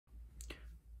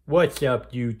What's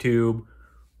up, YouTube?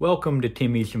 Welcome to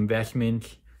Timmy's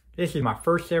Investments. This is my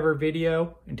first ever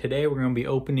video, and today we're going to be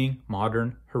opening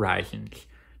Modern Horizons.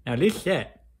 Now this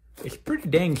set is pretty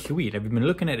dang sweet. I've been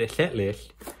looking at the set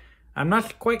list. I'm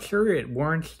not quite sure it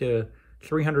warrants the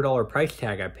 $300 price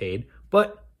tag I paid,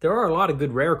 but there are a lot of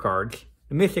good rare cards.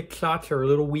 The mythic slots are a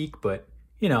little weak, but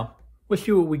you know, we'll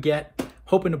see what we get.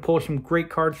 Hoping to pull some great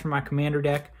cards from my commander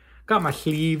deck. Got my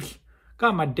sleeves,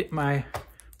 got my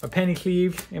penny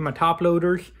sleeves and my top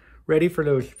loaders ready for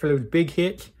those big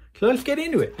hits. So let's get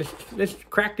into it. Let's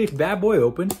crack this bad boy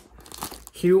open.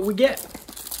 See what we get.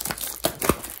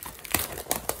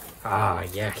 Ah,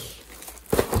 yes.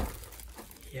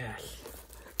 Yes.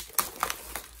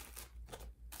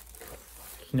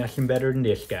 It's nothing better than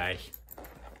this, guys.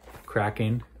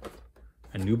 Cracking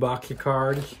a new box of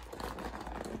cards.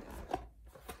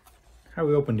 How do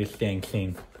we open this dang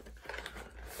thing?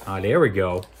 Ah, there we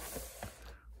go.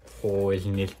 Oh,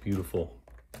 isn't this beautiful?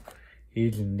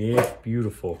 Isn't this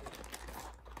beautiful?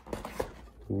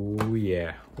 Oh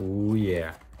yeah, oh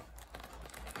yeah.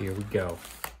 Here we go.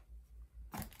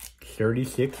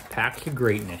 36 packs of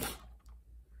greatness.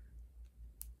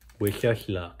 Wish us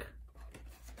luck.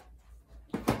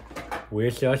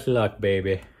 Wish us luck,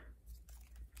 baby.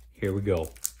 Here we go.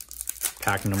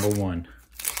 Pack number 1.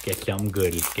 Get something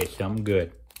good. Let's get something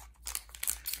good.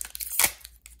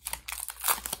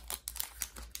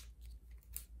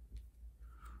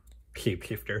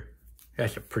 Shapeshifter.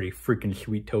 That's a pretty freaking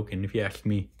sweet token if you ask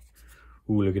me.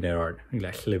 Ooh, look at that art. Look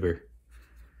at that sliver.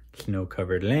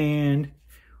 Snow-covered land.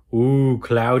 Ooh,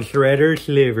 Cloud Shredder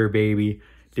Sliver, baby.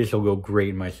 This will go great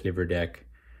in my Sliver deck.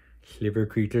 Sliver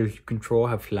creatures you control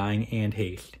have flying and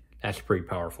haste. That's pretty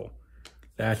powerful.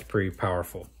 That's pretty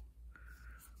powerful.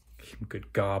 Some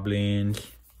good goblins.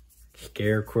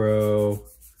 Scarecrow.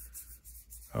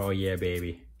 Oh yeah,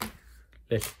 baby.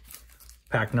 Let's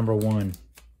pack number 1.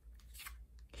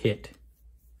 Hit.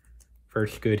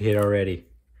 First good hit already.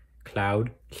 Cloud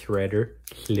Shredder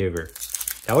Sliver.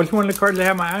 That was one of the cards I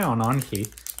had my eye on, honestly.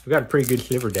 We got a pretty good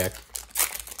Sliver deck.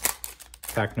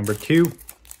 Pack number 2.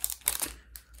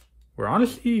 We're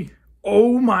honestly...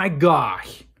 Oh my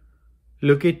gosh!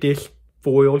 Look at this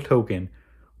foil token.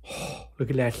 Oh, look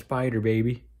at that spider,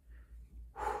 baby.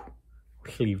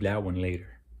 We'll leave that one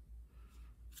later.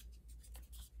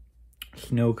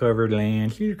 Snow-covered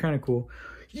lands. These are kind of cool.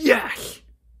 Yes!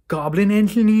 Goblin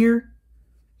Engineer?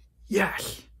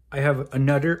 Yes!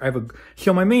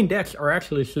 So my main decks are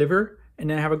actually Sliver, and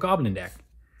then I have a Goblin deck.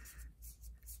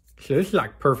 So this is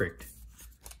like perfect.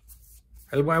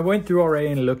 I went through already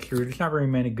and looked through. There's not very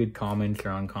many good commons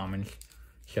or uncommons.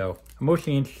 So I'm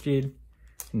mostly interested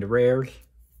in the rares.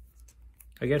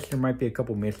 I guess there might be a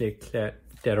couple mythics that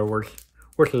are worth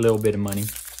a little bit of money.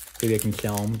 Maybe I can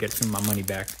sell them, get some of my money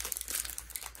back.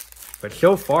 But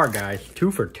so far, guys,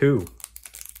 2 for 2.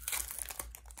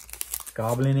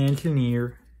 Goblin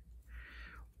Engineer.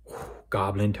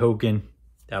 Goblin token.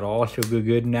 That'll also go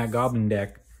good in that Goblin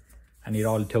deck. I need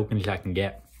all the tokens I can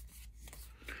get.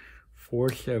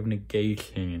 Force of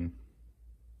Negation.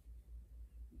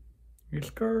 This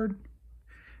card.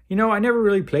 You know, I never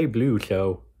really play blue,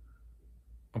 so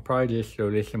I'll probably just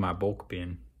throw this in my bulk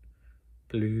bin.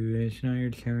 Blue is not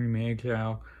your turn,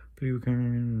 exile.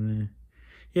 Blue.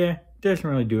 Yeah, doesn't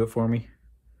really do it for me.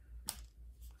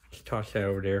 Just toss that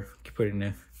over there. Let's put it in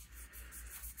there.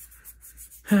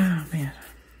 Oh, man.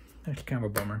 That's kind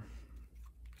of a bummer.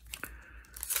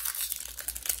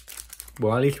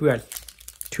 Well, at least we got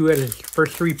 2 out of the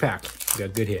first 3 packs. We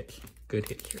got good hits. Good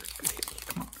hits here. Good hits.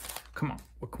 Come on. Come on.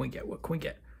 What can we get? What can we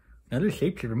get? Another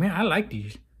Shapeshifter. Man, I like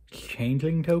these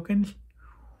Changeling tokens.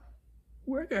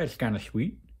 Well, that's kind of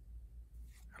sweet.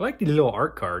 I like these little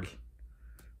art cards.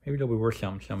 Maybe they'll be worth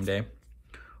something someday.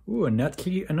 Ooh,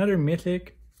 another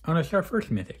mythic. Oh, no, it's our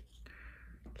first mythic.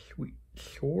 Sweet.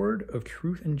 Sword of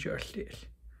Truth and Justice.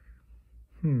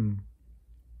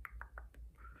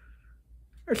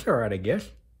 That's alright, I guess.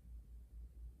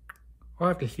 I'll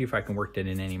have to see if I can work that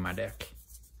in any of my decks.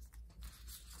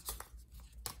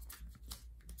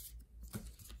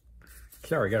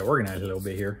 Sorry, gotta organize a little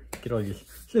bit here. Get all these.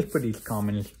 Just put these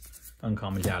commons,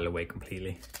 uncommons out of the way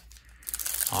completely.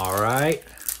 Alright.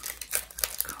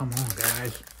 Come on,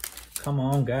 guys. Come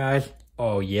on, guys.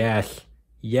 Oh, yes.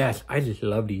 Yes, I just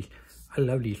love these. I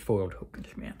love these foil tokens,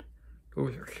 man.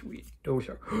 Those are sweet. Those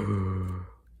are...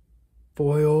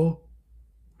 Foil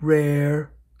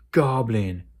Rare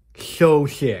Goblin. So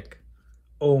sick.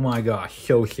 Oh my gosh,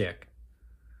 so sick.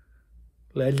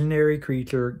 Legendary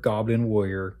creature, Goblin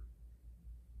Warrior.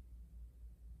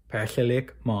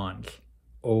 Basilic Mons.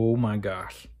 Oh my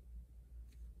gosh.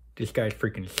 This guy's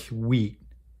freaking sweet.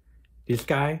 This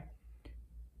guy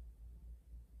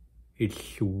It's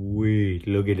sweet.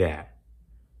 Look at that.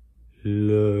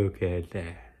 Look at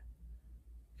that.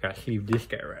 Gotta sleeve this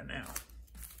guy right now.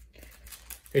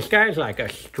 This guy's like a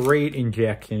straight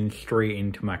injection straight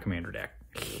into my commander deck.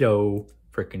 So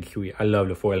freaking sweet. I love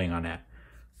the foiling on that.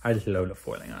 I just love the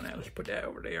foiling on that. Let's put that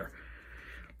over there.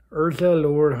 Urza,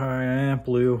 Lord, High,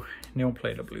 blue. Don't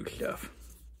play the blue stuff.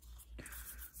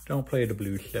 Don't play the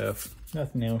blue stuff.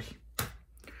 Nothing else.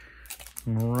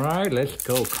 Alright, let's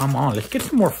go. Come on, let's get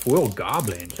some more foil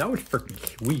goblins. That was freaking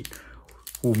sweet.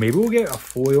 Ooh, maybe we'll get a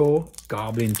foil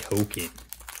goblin token.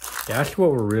 That's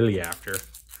what we're really after.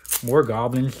 More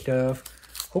goblin stuff.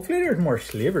 Hopefully there's more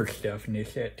sliver stuff in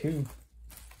this set too.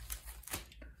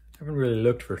 Haven't really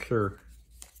looked for sure.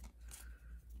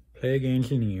 Plague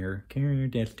Engineer. Carrier,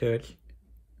 Death Touch.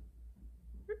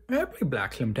 I play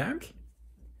black sometimes.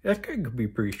 That guy could be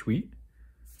pretty sweet.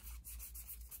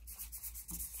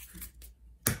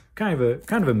 Kind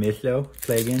of a miss though,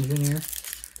 Plague Engineer.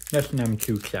 Nothing I'm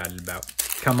too excited about.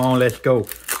 Come on, let's go.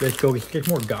 Let's go. Let's get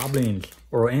more goblins.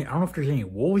 Or I don't know if there's any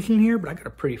wolves in here, but I got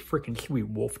a pretty freaking sweet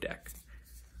wolf deck.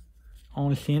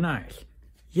 On thin ice.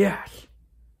 Yes.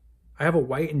 I have a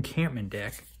white enchantment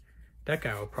deck. That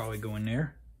guy will probably go in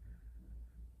there.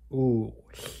 Ooh,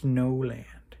 Snowland.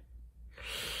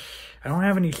 I don't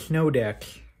have any snow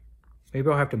decks. Maybe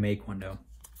I'll have to make one though.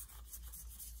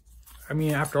 I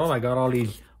mean, after all, I got all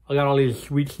these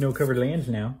sweet snow-covered lands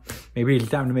now. Maybe it's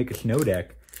time to make a snow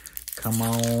deck. Come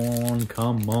on,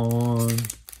 come on.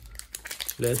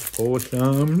 Let's pull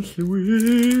some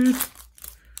sweet.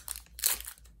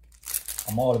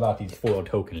 I'm all about these foil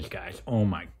tokens, guys. Oh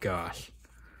my gosh.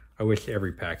 I wish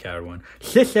every pack had one.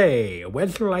 Sissay,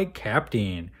 Weatherlight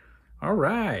Captain. All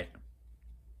right.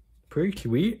 Pretty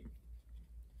sweet.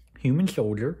 Human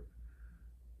Soldier.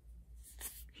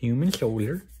 Human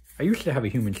Soldier. I used to have a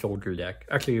Human Soldier deck.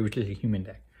 Actually, it was just a human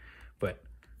deck. But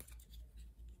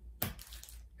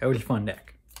that was a fun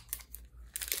deck.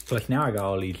 Plus now I got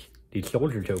all these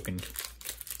soldier tokens.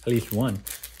 At least one.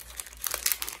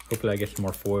 Hopefully I get some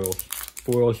more foils.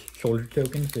 Foils, soldier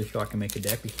tokens, just so I can make a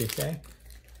deck with this guy.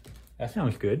 That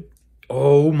sounds good.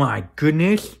 Oh my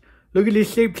goodness. Look at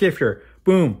this shapeshifter.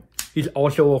 Boom. He's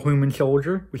also a human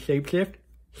soldier with shapeshift.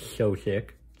 So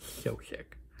sick. So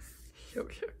sick. So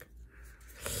sick.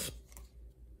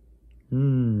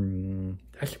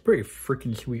 That's a pretty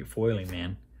freaking sweet foiling,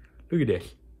 man. Look at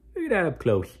this. Look at that up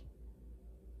close.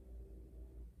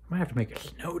 I might have to make a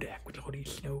snow deck with all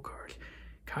these snow cards.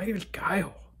 Kaya's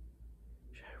Guile.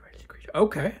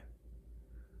 Okay.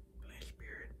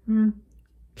 Spirit.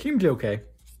 Seems okay.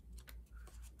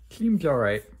 Seems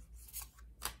alright.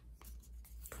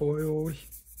 Foils.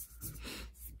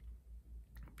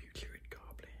 Future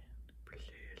Goblin.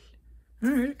 Persist.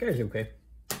 Alright, that guy's okay.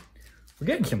 We're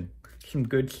getting some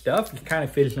good stuff. It's kind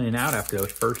of fizzling out after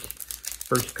those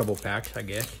first couple packs, I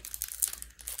guess.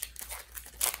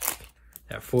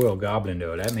 That foil goblin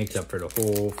though, that makes up for the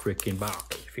whole freaking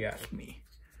box, if you ask me.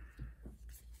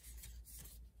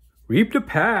 Reap the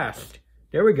Past.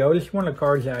 There we go. This is one of the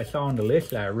cards that I saw on the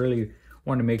list that I really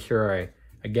wanted to make sure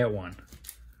I get one.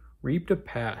 Reap the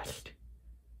Past.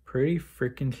 Pretty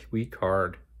freaking sweet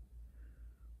card.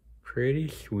 Pretty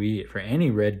sweet. For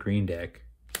any red-green deck,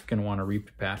 it's going to want to Reap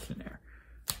the Past in there.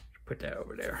 Put that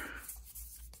over there.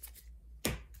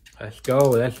 Let's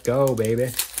go,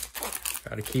 baby.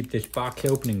 Gotta keep this box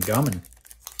open and gumming.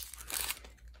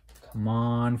 Come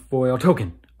on, foil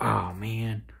token. Oh,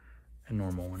 man. A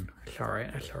normal one. That's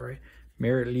alright, that's alright.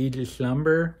 Merit Leads to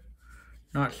Slumber.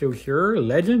 Not so sure.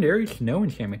 Legendary Snow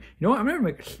Enchantment. You know what? I'm gonna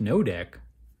make a snow deck.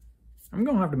 I'm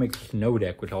gonna have to make a snow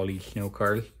deck with all these snow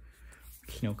cards.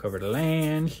 Snow-covered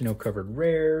lands, snow-covered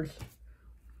rares,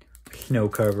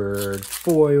 snow-covered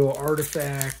foil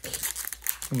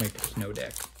artifacts. I'll make a snow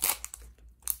deck.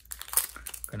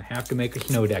 Gonna have to make a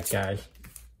snow deck, guys.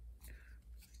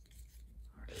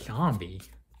 Zombie.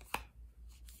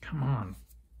 Come on.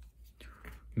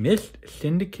 Mist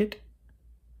Syndicate.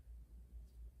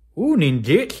 Ooh,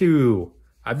 Ninjutsu.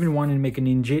 I've been wanting to make a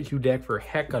Ninjutsu deck for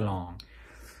hecka long.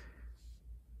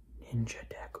 Ninja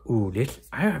deck. Ooh,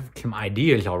 I have some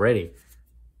ideas already.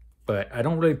 But I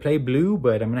don't really play blue,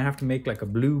 but I'm gonna have to make like a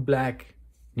blue-black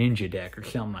ninja deck or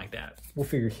something like that. We'll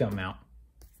figure something out.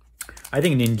 I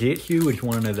think Ninjutsu is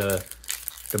one of the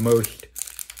most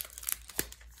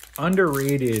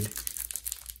underrated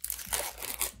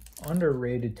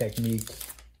techniques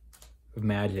of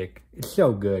Magic. It's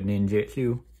so good,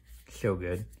 Ninjutsu. So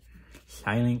good.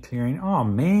 Silent Clearing. Oh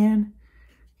man.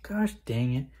 Gosh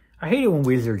dang it. I hate it when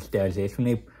Wizards does this.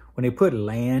 When they put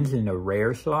lands in a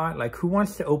rare slot. Like who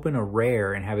wants to open a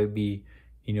rare and have it be,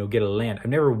 you know, get a land? I've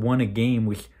never won a game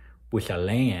with with a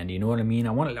land. You know what I mean?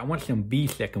 I want some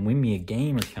beasts that can win me a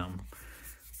game or something.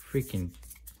 Freaking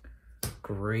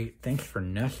great. Thanks for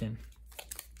nothing.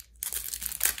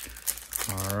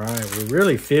 All right, we're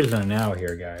really fizzling out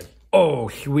here, guys. Oh,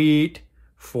 sweet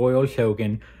foil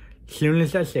token. Soon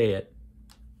as I say it.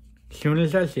 Soon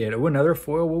as I say it. Oh, another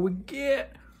foil. What we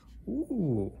get?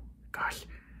 Ooh, gosh,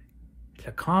 it's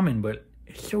a common, but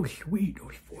it's so sweet.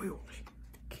 Those foils.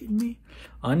 Kidding me?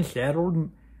 Unsettled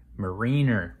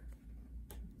Mariner.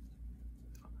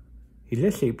 He's a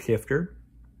shapeshifter.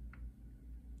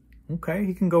 Okay,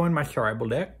 he can go in my tribal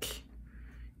decks.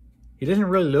 He doesn't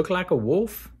really look like a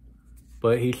wolf,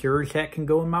 but he sure as heck can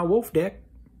go in my wolf deck.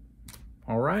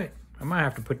 All right, I might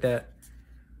have to put that.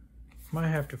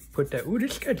 Ooh,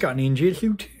 this guy's got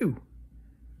ninjutsu too.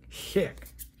 Sick.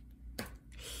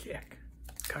 Sick.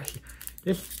 Gosh,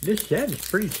 this set is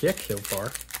pretty sick so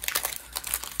far.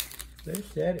 This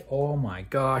set, oh my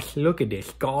gosh, look at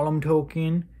this Golem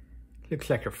token. Looks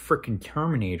like a freaking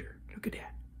Terminator. Look at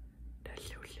that. That's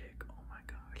so sick. Oh my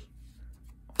gosh.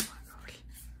 Oh my gosh.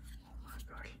 Oh my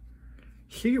gosh.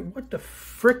 See, what the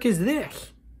frick is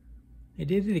this? They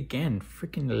did it again.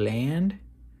 Freaking land.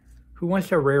 Who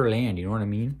wants a rare land? You know what I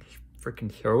mean?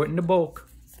 Freaking throw it in the bulk.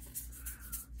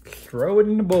 Throw it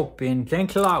in the bulk bin.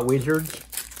 Thanks a lot, wizards.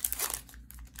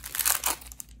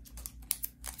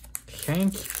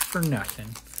 Thanks for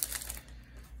nothing.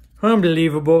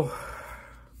 Unbelievable.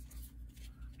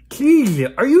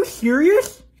 Jeez, are you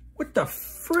serious? What the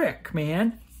frick,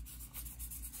 man?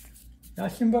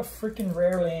 Nothing but freaking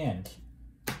rare land.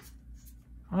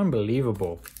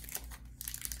 Unbelievable.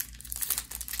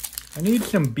 I need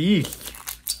some beasts.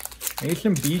 I need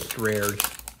some beast rares.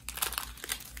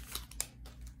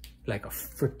 Like a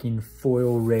freaking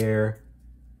foil rare.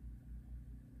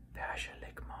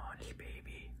 Basilic Mons,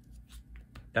 baby.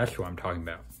 That's what I'm talking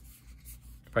about.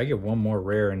 If I get one more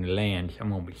rare in the land, I'm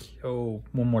gonna be so...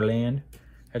 One more land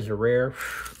as a rare.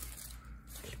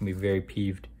 It's gonna be very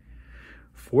peeved.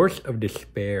 Force of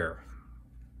Despair.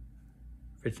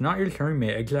 If it's not your turn, you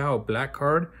may exile a black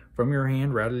card from your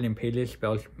hand rather than pay this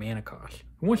spell's mana cost.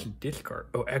 Who wants to discard?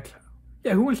 Oh, exile.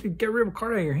 Yeah, who wants to get rid of a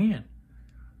card out of your hand?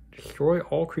 Destroy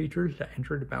all creatures that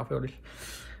enter the battlefield.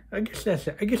 I guess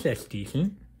that's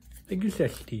decent.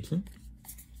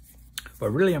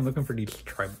 But really, I'm looking for these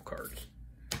tribal cards.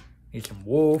 Need some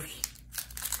wolves.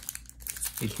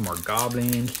 Need some more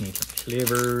goblins. Need some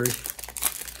slivers.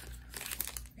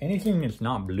 Anything that's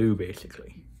not blue,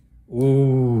 basically.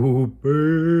 Ooh,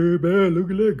 baby,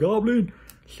 look at that goblin.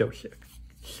 So sick.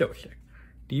 So sick.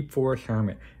 Deep Forest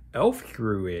Hermit. Elf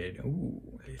Druid. Ooh,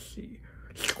 let's see.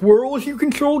 Squirrels you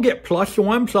control get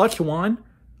 +1/+1.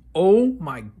 Oh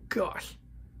my gosh.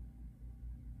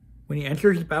 When he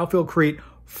enters the battlefield, create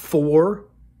four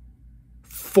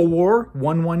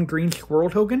 1/1 green squirrel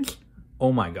tokens.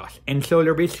 Oh my gosh. And so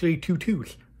they're basically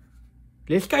 2/2s.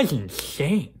 This guy's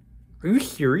insane. Are you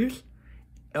serious?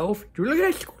 Elf. Dude, look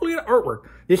at that squirrel. Look at that artwork.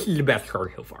 This is the best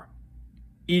card so far.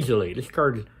 Easily. This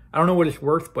card, I don't know what it's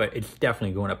worth, but it's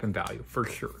definitely going up in value. For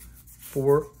sure.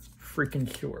 For freaking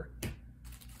sure.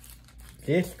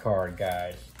 This card,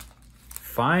 guys.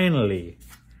 Finally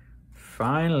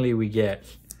we get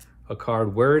a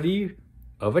card worthy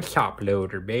of a top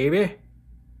loader, baby.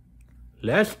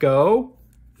 Let's go.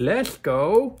 Let's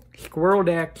go. Squirrel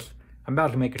decks. I'm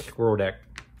about to make a squirrel deck.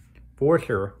 For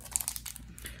sure.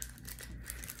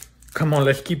 Come on,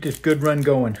 let's keep this good run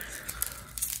going.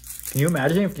 Can you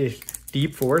imagine if this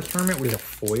Deep Forest Hermit was a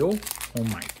foil? Oh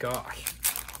my gosh.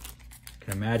 I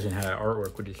can imagine how that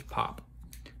artwork would just pop.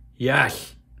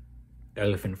 Yes!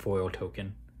 Elephant foil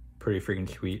token. Pretty freaking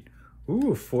sweet.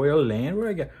 Ooh, foil land. What do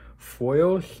I got?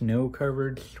 Foil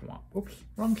snow-covered swamp. Oops,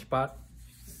 wrong spot.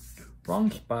 Wrong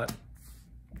spot.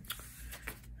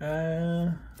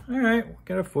 Alright,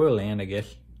 got a foil land, I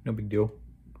guess. No big deal.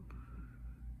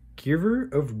 Giver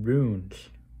of Runes.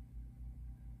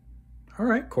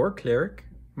 Alright, Core Cleric.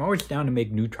 I'm always down to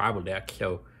make new tribal decks,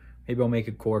 so maybe I'll make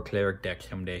a Core Cleric deck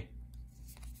someday.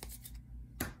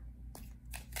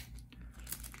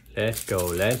 Let's go,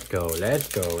 let's go, let's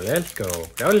go, let's go.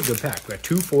 That was a good pack. We got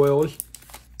 2 foils.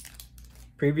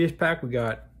 Previous pack, we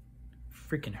got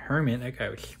freaking Hermit. That guy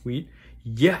was sweet.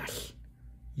 Yes!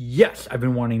 Yes! I've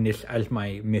been wanting this as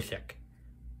my mythic.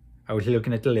 I was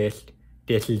looking at the list.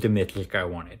 This is the mythic I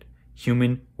wanted.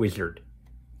 Human Wizard.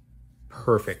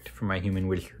 Perfect for my Human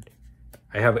Wizard.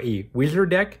 I have a Wizard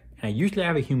deck, and I usually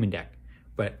have a Human deck.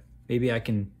 But maybe I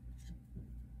can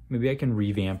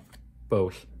revamp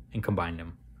both and combine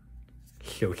them.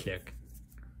 So sick.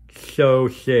 So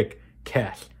sick.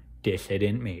 Test.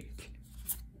 Dissident Mage.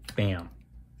 Bam.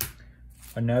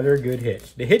 Another good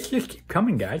hit. The hits just keep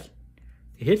coming, guys.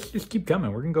 hits just keep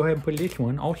coming. We're going to go ahead and put this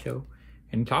one also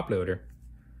in top loader.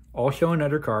 Also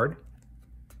another card.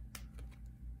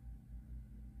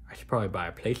 I should probably buy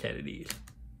a playset of these.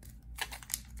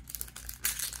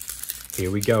 Here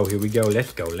we go, here we go.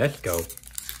 Let's go, let's go.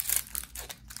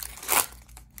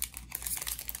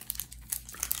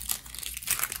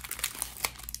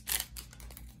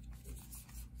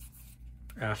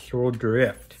 Astral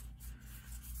Drift.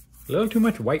 A little too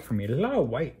much white for me. There's a lot of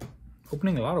white.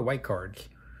 Opening a lot of white cards.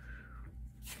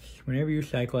 Whenever you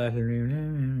cycle after...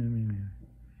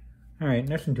 Alright,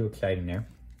 nothing too exciting there.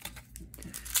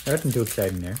 Nothing too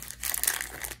exciting there.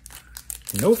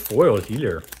 No foils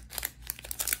either.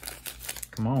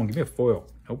 Come on, give me a foil.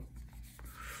 Nope.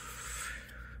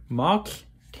 Mox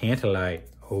Tantalite.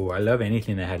 Oh, I love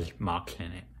anything that has Mox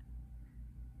in it.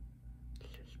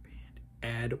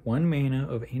 Add 1 mana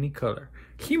of any color.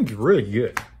 Seems really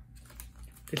good.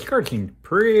 This card seems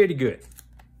pretty good.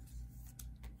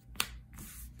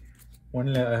 One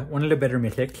of the better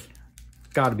mythics.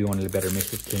 Gotta be one of the better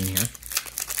mythics in here.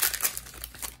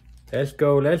 Let's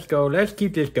go, let's go, let's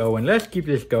keep this going, let's keep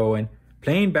this going.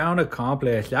 Plainbound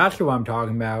Accomplice, that's what I'm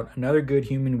talking about. Another good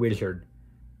human wizard.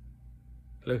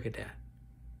 Look at that.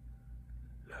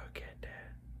 Look at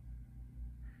that.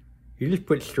 You just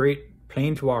put straight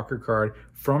Planeswalker card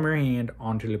from your hand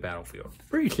onto the battlefield.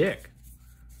 Pretty sick.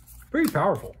 Pretty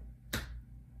powerful.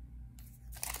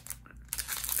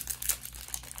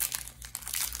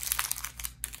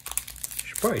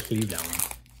 Should probably sleeve that one.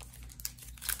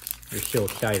 You're so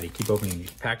excited to keep opening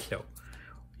these packs though.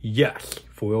 Yes,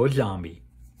 foil zombie.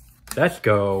 Let's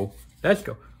go. Let's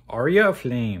go. Aria of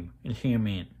Flame.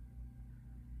 Enchantment.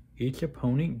 Each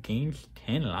opponent gains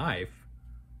 10 life.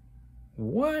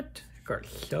 What? That card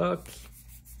sucks.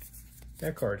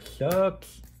 That card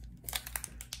sucks.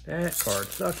 That card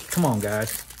sucks. Come on,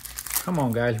 guys. Come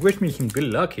on, guys. Wish me some good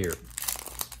luck here.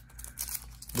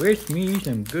 Wish me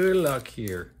some good luck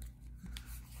here.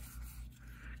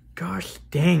 Gosh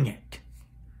dang it.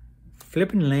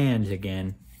 Flipping lands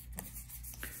again.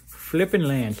 Flipping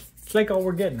lands. It's like all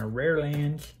we're getting are rare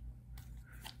lands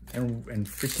and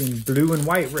freaking blue and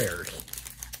white rares.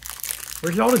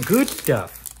 Where's all the good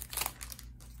stuff?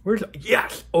 Where's...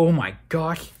 Yes! Oh my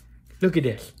gosh. Look at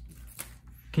this.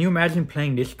 Can you imagine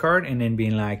playing this card and then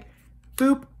being like,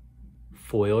 boop,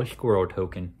 foil squirrel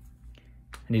token.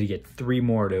 I need to get 3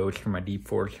 more of those for my Deep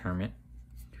Forest Hermit.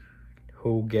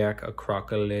 Hogak,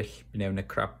 Acrocolis,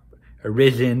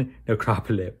 Arisen,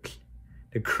 Necropolis.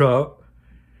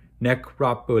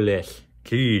 Necropolis.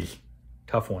 Jeez.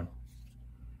 Tough one.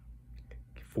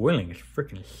 Foiling is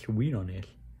freaking sweet on this.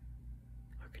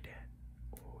 Look at that.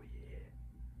 Oh yeah.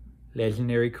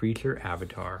 Legendary creature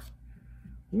avatar.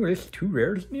 Ooh, there's 2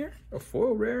 rares in here. A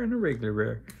foil rare and a regular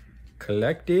rare.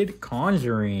 Collected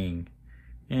Conjuring.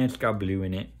 And it's got blue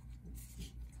in it.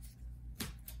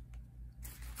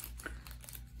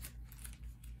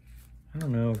 I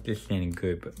don't know if this is any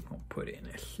good, but I'll put it in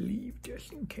a sleeve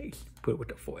just in case. Put it with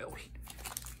the foils.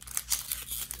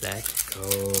 Let's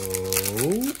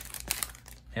go.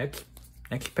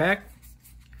 Next pack.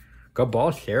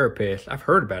 Cabal Therapist. I've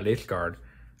heard about this card.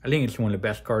 I think it's one of the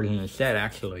best cards in the set,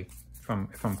 actually, if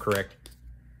I'm correct.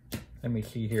 Let me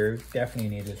see here.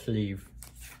 Definitely need a sleeve.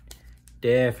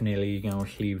 Definitely gonna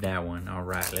sleeve that one. All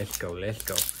right, let's go. Let's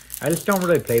go. I just don't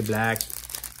really play black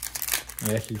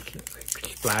unless it's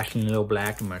splashing a little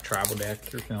black in my tribal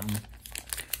decks or something.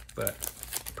 But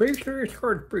pretty sure this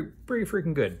card's pretty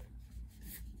freaking good.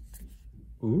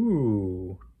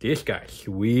 Ooh, this guy's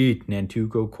sweet.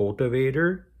 Nantuko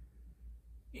Cultivator.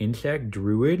 Insect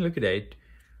Druid. Look at that.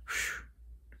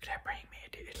 Look at that brain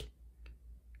mantis.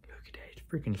 Look at that. It's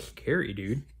freaking scary,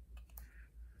 dude.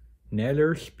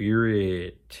 Nether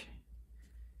Spirit.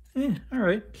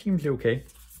 Alright. Seems okay.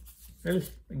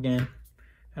 Again,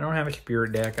 I don't have a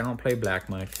spirit deck. I don't play black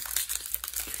much.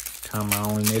 Come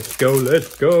on, let's go,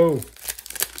 let's go.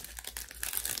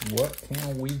 What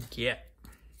can we get?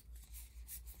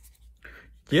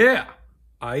 Yeah,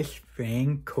 Ice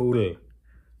Fang Coda.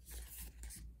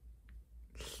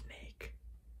 Snake.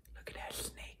 Look at that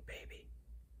snake, baby.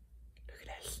 Look at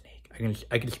that snake.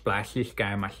 I can splash this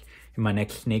guy in my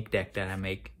next snake deck that I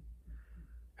make.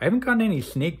 I haven't gotten any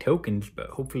snake tokens,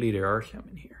 but hopefully there are some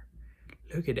in here.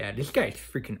 Look at that. This guy's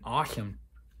freaking awesome.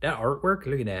 That artwork,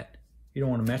 look at that. You don't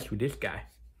want to mess with this guy.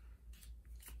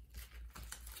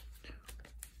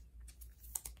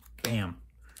 Bam.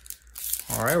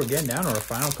 All right, we're getting down to our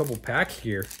final couple packs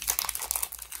here.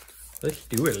 Let's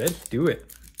do it. Let's do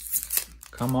it.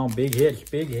 Come on, big hits,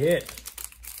 big hits.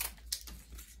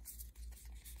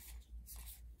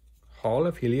 Hall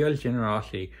of Helios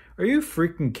Generosity. Are you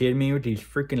freaking kidding me with these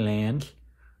freaking lands?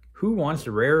 Who wants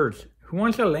the rares? Who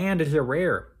wants a land as a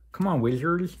rare? Come on,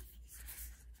 Wizards.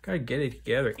 Gotta get it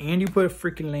together. And you put a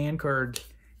freaking land cards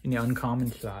in the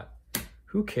uncommon slot.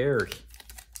 Who cares?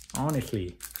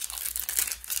 Honestly.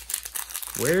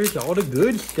 Where's all the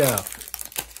good stuff?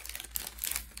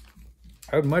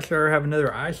 I would much rather have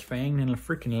another Ice Fang than a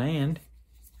freaking land.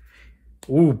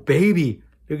 Ooh, baby.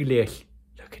 Look at this.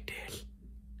 Look at this.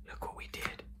 Look what we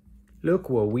did. Look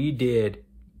what we did.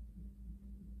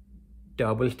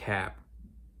 Double tap.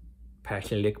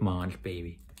 Basilisk Mons,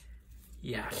 baby.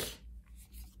 Yes.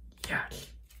 Yes.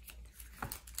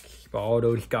 Keep all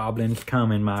those goblins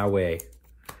coming my way.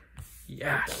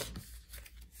 Yes.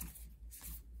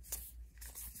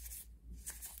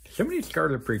 Some of these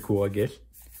cards are pretty cool, I guess.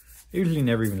 I usually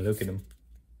never even look at them.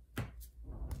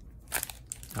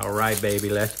 All right, baby,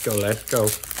 let's go, let's go.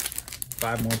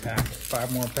 5 more packs,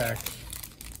 5 more packs.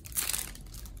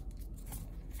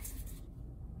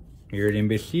 Mirrodin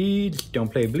Besieged, don't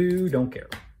play blue, don't care.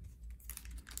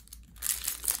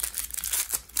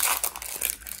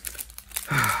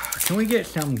 Can we get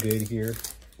something good here?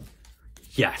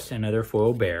 Yes, another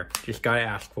foil bear. Just gotta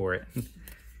ask for it.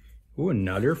 Ooh,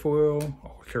 another foil.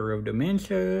 Altar of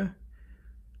Dementia.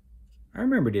 I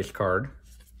remember this card.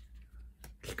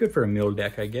 It's good for a mill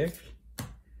deck, I guess. I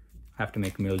have to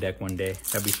make a mill deck one day.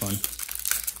 That'd be fun.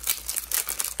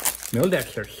 Mill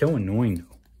decks are so annoying,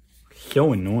 though.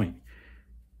 So annoying.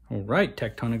 All right,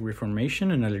 Tectonic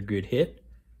Reformation, another good hit.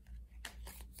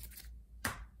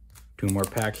 2 more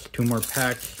packs, 2 more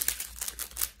packs.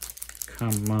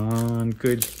 Come on,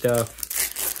 good stuff.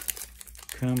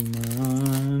 Come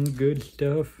on, good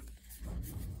stuff.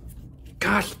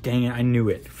 Gosh dang it, I knew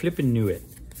it. Flippin' knew it.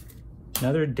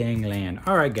 Another dang land.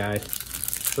 All right, guys.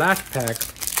 Last pack.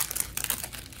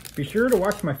 Be sure to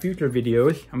watch my future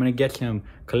videos. I'm going to get some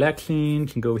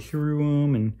collections and go through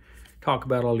them and talk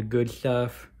about all the good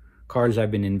stuff. Cards I've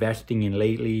been investing in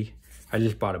lately. I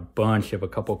just bought a bunch of a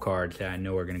couple cards that I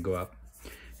know are going to go up.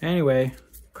 Anyway,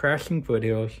 Crashing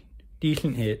Foothills.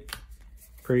 Decent hit.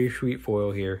 Pretty sweet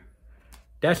foil here.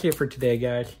 That's it for today,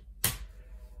 guys.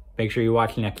 Make sure you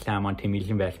watch next time on Timmy's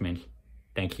Investments.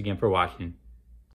 Thanks again for watching.